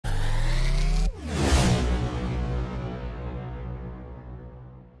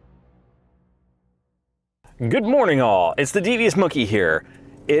Good morning all, it's the Devious Monkey here.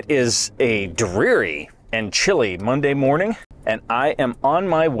 It is a dreary and chilly Monday morning and I am on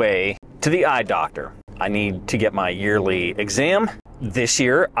my way to the eye doctor. I need to get my yearly exam. This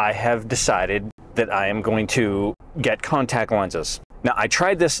year I have decided that I am going to get contact lenses. Now I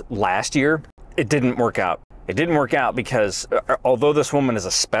tried this last year, it didn't work out. It didn't work out because although this woman is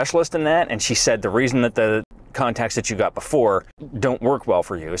a specialist in that and she said the reason that the contacts that you got before don't work well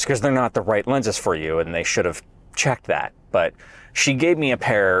for you is because they're not the right lenses for you and they should have checked that. But she gave me a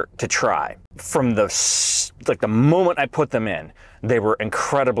pair to try. From the moment I put them in, they were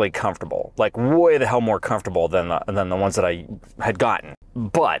incredibly comfortable, like way the hell more comfortable than the ones that I had gotten.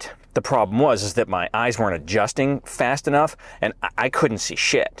 But the problem was that my eyes weren't adjusting fast enough and I couldn't see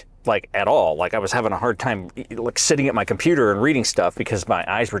shit. Like at all. Like I was having a hard time like sitting at my computer and reading stuff because my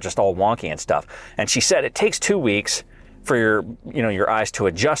eyes were just all wonky and stuff. And she said it takes 2 weeks for your eyes to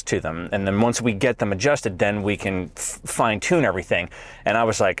adjust to them, and then once we get them adjusted, then we can fine-tune everything. And I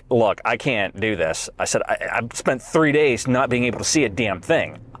was like, look, I can't do this. I said I've spent 3 days not being able to see a damn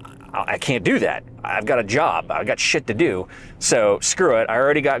thing. I can't do that. I've got a job. I've got shit to do. So screw it. I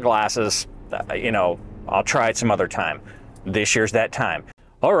already got glasses. I'll try it some other time. This year's that time.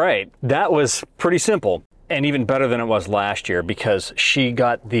 All right, that was pretty simple and even better than it was last year because she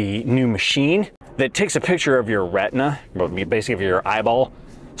got the new machine that takes a picture of your retina, basically of your eyeball,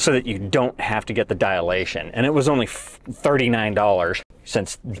 so that you don't have to get the dilation. And it was only $39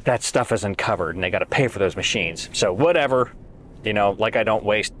 since that stuff isn't covered and they got to pay for those machines. So whatever, like I don't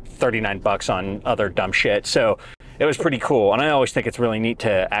waste 39 bucks on other dumb shit. So it was pretty cool. And I always think it's really neat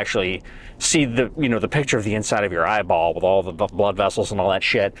to actually see the picture of the inside of your eyeball with all the blood vessels and all that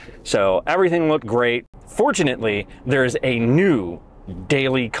shit. So everything looked great. Fortunately, there's a new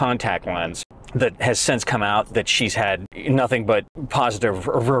daily contact lens that has since come out that she's had nothing but positive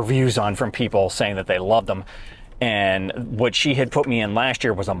reviews on from people saying that they love them. And what she had put me in last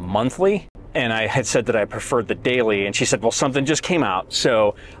year was a monthly, and I had said that I preferred the daily, and she said, well, something just came out,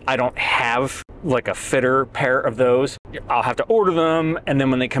 so I don't have like a fitter pair of those. I'll have to order them, and then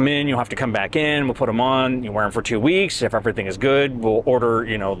when they come in, you'll have to come back in, we'll put them on, you wear them for 2 weeks. If everything is good, we'll order,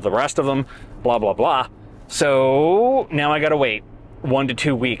 the rest of them, blah, blah, blah. So now I gotta wait 1 to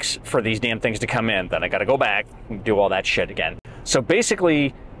 2 weeks for these damn things to come in. Then I gotta go back and do all that shit again. So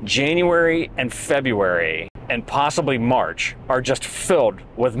basically, January and February and possibly March are just filled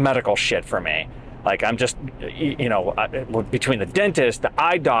with medical shit for me. Like I'm just, between the dentist, the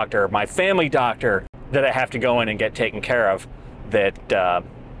eye doctor, my family doctor that I have to go in and get taken care of, that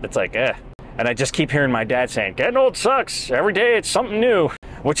it's like, eh. And I just keep hearing my dad saying, getting old sucks. Every day it's something new,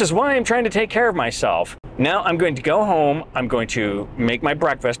 which is why I'm trying to take care of myself. Now I'm going to go home. I'm going to make my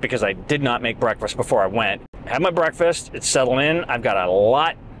breakfast because I did not make breakfast before I went. Have my breakfast, it's settled in. I've got a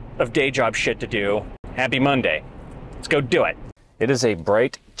lot of day job shit to do. Happy Monday. Let's go do it. It is a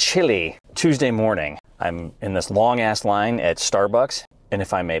bright, chilly Tuesday morning. I'm in this long ass line at Starbucks, and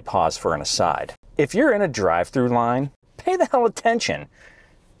if I may pause for an aside, if you're in a drive-through line, pay the hell attention.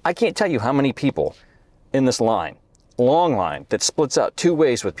 I can't tell you how many people in this line, long line that splits out 2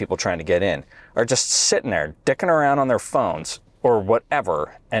 ways with people trying to get in, are just sitting there dicking around on their phones or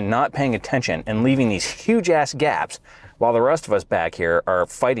whatever and not paying attention and leaving these huge ass gaps while the rest of us back here are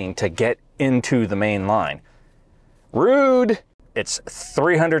fighting to get into the main line. Rude! It's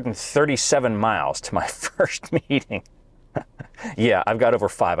 337 miles to my first meeting. Yeah, I've got over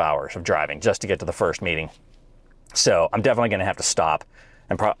 5 hours of driving just to get to the first meeting. So I'm definitely gonna have to stop.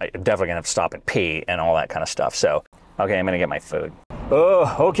 I'm definitely gonna have to stop and pee and all that kind of stuff. So, okay, I'm gonna get my food.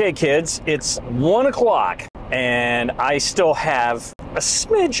 Oh, okay kids, it's 1 o'clock and I still have a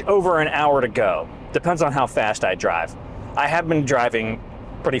smidge over an hour to go. Depends on how fast I drive. I have been driving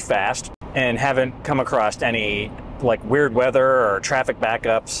pretty fast and haven't come across any like weird weather or traffic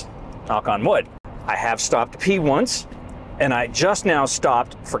backups, knock on wood. I have stopped to pee once and I just now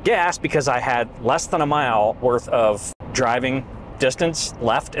stopped for gas because I had less than a mile worth of driving distance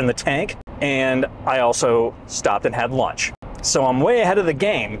left in the tank, and I also stopped and had lunch. So I'm way ahead of the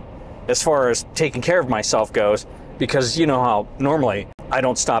game as far as taking care of myself goes, because you know how normally I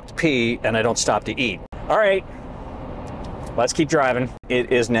don't stop to pee and I don't stop to eat. All right, let's keep driving.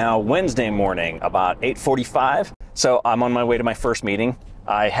 It is now Wednesday morning, about 8:45. So I'm on my way to my first meeting.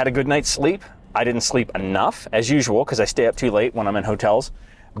 I had a good night's sleep. I didn't sleep enough as usual because I stay up too late when I'm in hotels,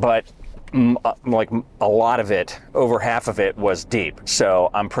 but like a lot of it, over half of it was deep. So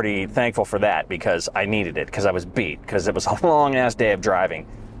I'm pretty thankful for that because I needed it, because I was beat, because it was a long ass day of driving.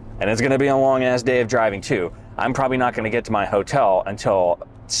 And it's gonna be a long ass day of driving too. I'm probably not gonna get to my hotel until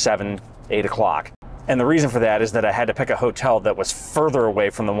 7, 8 o'clock. And the reason for that is that I had to pick a hotel that was further away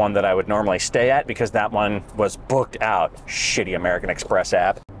from the one that I would normally stay at because that one was booked out. Shitty American Express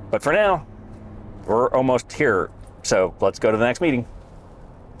app. But for now, we're almost here. So let's go to the next meeting.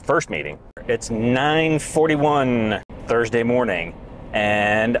 First meeting. It's 9:41 Thursday morning,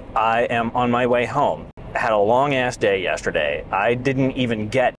 and I am on my way home. I had a long ass day yesterday. I didn't even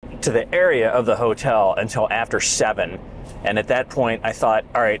get to the area of the hotel until after 7. And at that point, I thought,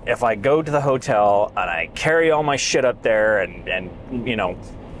 all right, if I go to the hotel and I carry all my shit up there and you know,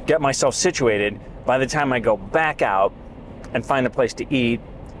 get myself situated, by the time I go back out and find a place to eat,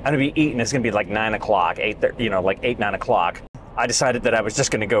 I'm gonna be eating. It's gonna be like 9 o'clock, 8:30, you know, like 8, 9 o'clock. I decided that I was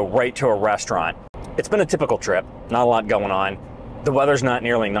just gonna go right to a restaurant. It's been a typical trip, not a lot going on. The weather's not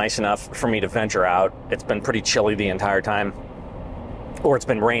nearly nice enough for me to venture out. It's been pretty chilly the entire time, or it's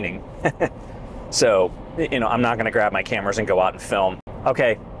been raining. So, you know, I'm not gonna grab my cameras and go out and film.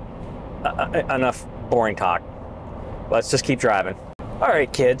 Okay, enough boring talk. Let's just keep driving. All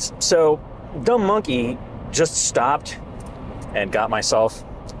right, kids, so Dumb Monkey just stopped and got myself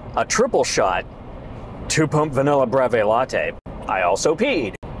a triple shot 2-pump vanilla breve latte. I also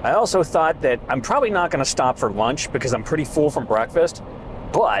peed. I also thought that I'm probably not gonna stop for lunch because I'm pretty full from breakfast,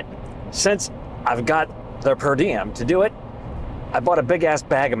 but since I've got the per diem to do it, I bought a big ass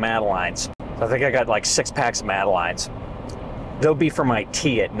bag of Madeleines. I think I got like 6 packs of Madeleines. They'll be for my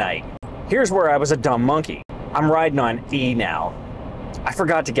tea at night. Here's where I was a dumb monkey. I'm riding on E now. I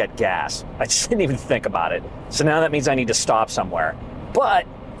forgot to get gas. I just didn't even think about it. So now that means I need to stop somewhere. But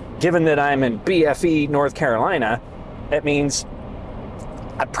given that I'm in BFE, North Carolina, that means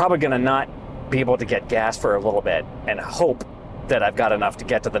I'm probably gonna not be able to get gas for a little bit and hope that I've got enough to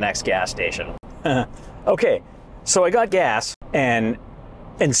get to the next gas station. Okay, so I got gas, and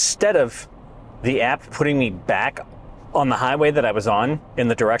instead of the app putting me back on the highway that I was on in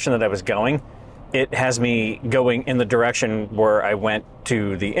the direction that I was going, it has me going in the direction where I went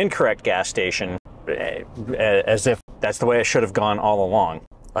to the incorrect gas station, as if that's the way I should have gone all along.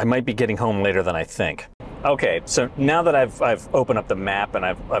 I might be getting home later than I think. Okay, so now that I've opened up the map and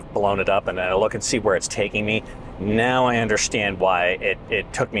I've blown it up and I look and see where it's taking me, now I understand why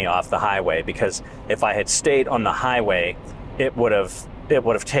it took me off the highway, because if I had stayed on the highway, it would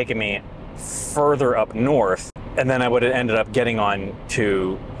have taken me further up north, and then I would have ended up getting on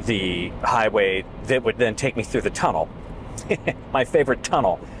to the highway that would then take me through the tunnel. My favorite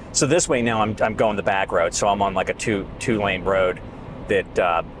tunnel. So this way now I'm going the back road, so I'm on like a two-lane road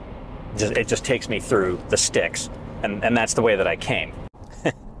that it just takes me through the sticks, and that's the way that I came.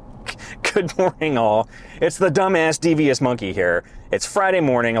 Good morning, all. It's the dumbass devious monkey here. It's Friday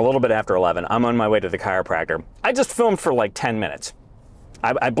morning, a little bit after 11. I'm on my way to the chiropractor. I just filmed for like 10 minutes.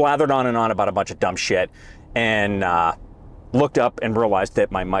 I blathered on and on about a bunch of dumb shit, and looked up and realized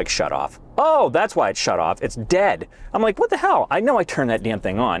that my mic shut off. Oh, that's why it shut off. It's dead. I'm like, what the hell? I know I turned that damn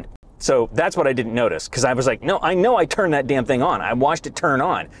thing on. So that's what I didn't notice, because I was like, no, I know I turned that damn thing on. I watched it turn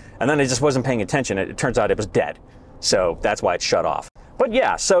on, and then I just wasn't paying attention. It turns out it was dead. So that's why it shut off. But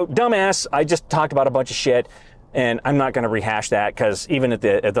yeah, so dumbass, I just talked about a bunch of shit, and I'm not going to rehash that, because even at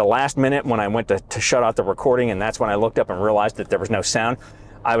the last minute when I went to shut off the recording, and that's when I looked up and realized that there was no sound,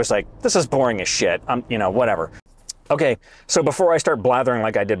 I was like, this is boring as shit. You know, whatever. Okay, so before I start blathering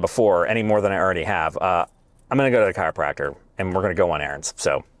like I did before, any more than I already have, I'm going to go to the chiropractor, and we're going to go on errands.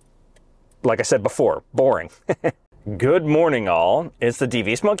 So, like I said before, boring. Good morning, all. It's the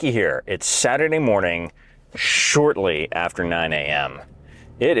Devious Monkey here. It's Saturday morning, shortly after 9 a.m.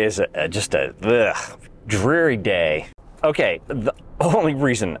 It is just a dreary day. Okay, the only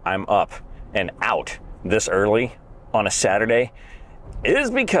reason I'm up and out this early on a Saturday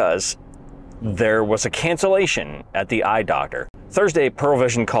is because there was a cancellation at the eye doctor. Thursday, Pearl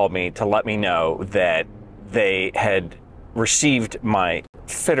Vision called me to let me know that they had received my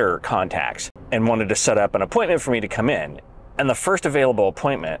fitter contacts and wanted to set up an appointment for me to come in. And the first available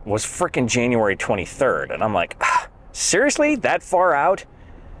appointment was frickin' January 23rd. And I'm like, seriously? That far out?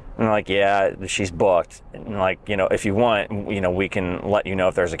 And they're like, yeah, she's booked. And like, you know, if you want, you know, we can let you know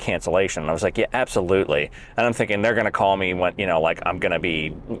if there's a cancellation. And I was like, yeah, absolutely. And I'm thinking they're going to call me when, you know, like I'm going to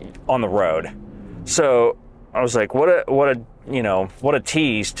be on the road. So I was like, what a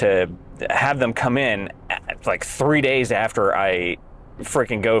tease to have them come in like 3 days after I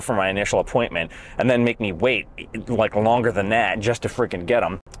freaking go for my initial appointment, and then make me wait like longer than that just to freaking get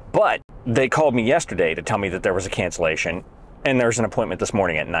them. But they called me yesterday to tell me that there was a cancellation, and there's an appointment this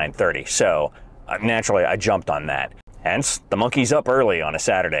morning at 9:30. So naturally I jumped on that. Hence, the monkey's up early on a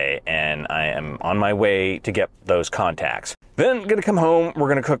Saturday, and I am on my way to get those contacts. Then gonna come home, we're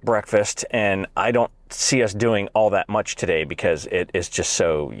gonna cook breakfast, and I don't see us doing all that much today because it is just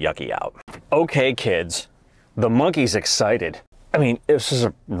so yucky out. Okay, kids, the monkey's excited. I mean, this is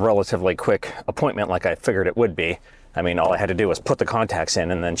a relatively quick appointment like I figured it would be. I mean, all I had to do was put the contacts in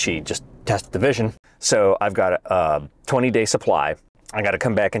and then she just tested the vision. So I've got a 20-day supply. I got to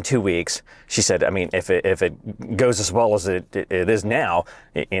come back in 2 weeks. She said, I mean, if it goes as well as it is now,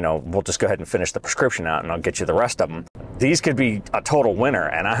 you know, we'll just go ahead and finish the prescription out and I'll get you the rest of them. These could be a total winner,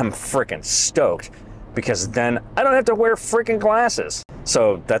 and I'm freaking stoked because then I don't have to wear freaking glasses.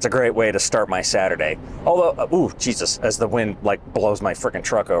 So that's a great way to start my Saturday. Although, ooh, Jesus, as the wind like blows my freaking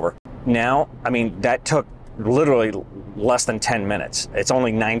truck over. Now, I mean, that took literally less than 10 minutes. It's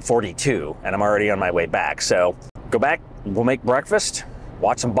only 9:42 and I'm already on my way back. So go back, we'll make breakfast,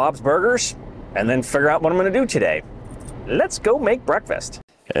 watch some Bob's Burgers, and then figure out what I'm gonna do today. Let's go make breakfast.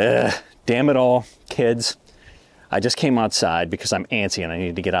 Damn it all, kids. I just came outside because I'm antsy and I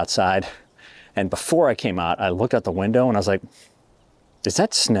needed to get outside. And before I came out, I looked out the window and I was like, is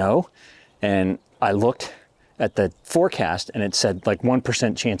that snow? And I looked at the forecast and it said like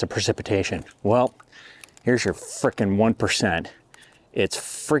 1% chance of precipitation. Well, here's your frickin' 1%. It's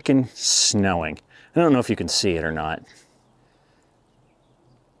frickin' snowing. I don't know if you can see it or not,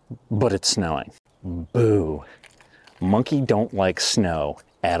 but it's snowing. Boo. Monkey don't like snow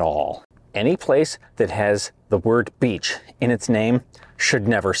at all. Any place that has the word beach in its name should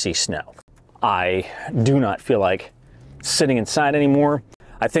never see snow. I do not feel like sitting inside anymore.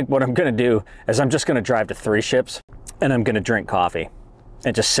 I think what I'm gonna do is I'm just gonna drive to Three Ships and I'm gonna drink coffee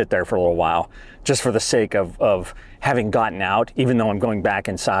and just sit there for a little while, just for the sake of having gotten out. Even though I'm going back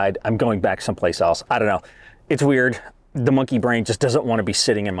inside, I'm going back someplace else. I don't know. It's weird. The monkey brain just doesn't want to be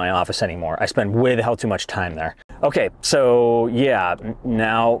sitting in my office anymore. I spend way the hell too much time there. Okay, so yeah,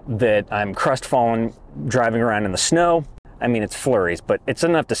 now that I'm crestfallen driving around in the snow, I mean, it's flurries, but it's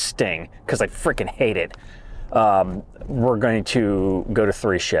enough to sting because I freaking hate it. We're going to go to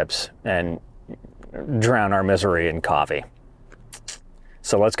Three Ships and drown our misery in coffee.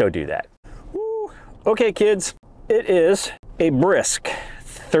 So let's go do that. Woo. Okay, kids, it is a brisk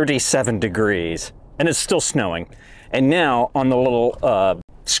 37 degrees and it's still snowing. And now on the little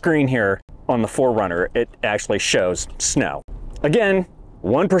screen here on the 4Runner, it actually shows snow. Again,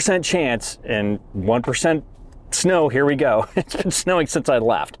 1% chance and 1% snow. Here we go. It's been snowing since I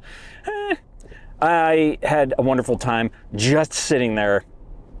left. I had a wonderful time just sitting there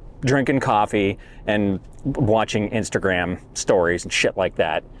drinking coffee and watching Instagram stories and shit like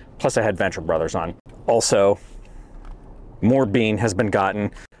that. Plus I had Venture Brothers on. Also, more bean has been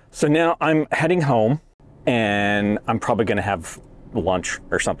gotten. So now I'm heading home and I'm probably gonna have lunch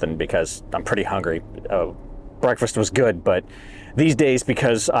or something because I'm pretty hungry. Breakfast was good, but these days,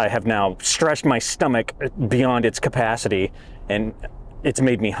 because I have now stretched my stomach beyond its capacity and it's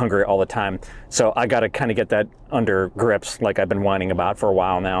made me hungry all the time. So I gotta kind of get that under grips like I've been whining about for a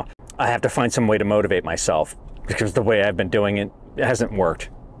while now. I have to find some way to motivate myself because the way I've been doing it hasn't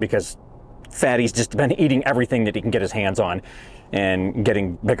worked because Fatty's just been eating everything that he can get his hands on and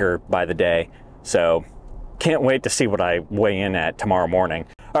getting bigger by the day. So can't wait to see what I weigh in at tomorrow morning.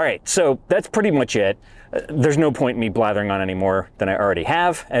 All right, so that's pretty much it. There's no point in me blathering on any more than I already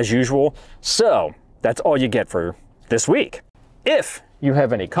have, as usual. So that's all you get for this week. If you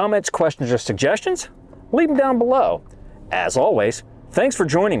have any comments, questions, or suggestions, leave them down below. As always, thanks for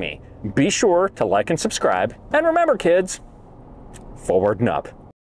joining me. Be sure to like and subscribe. And remember, kids, forward and up.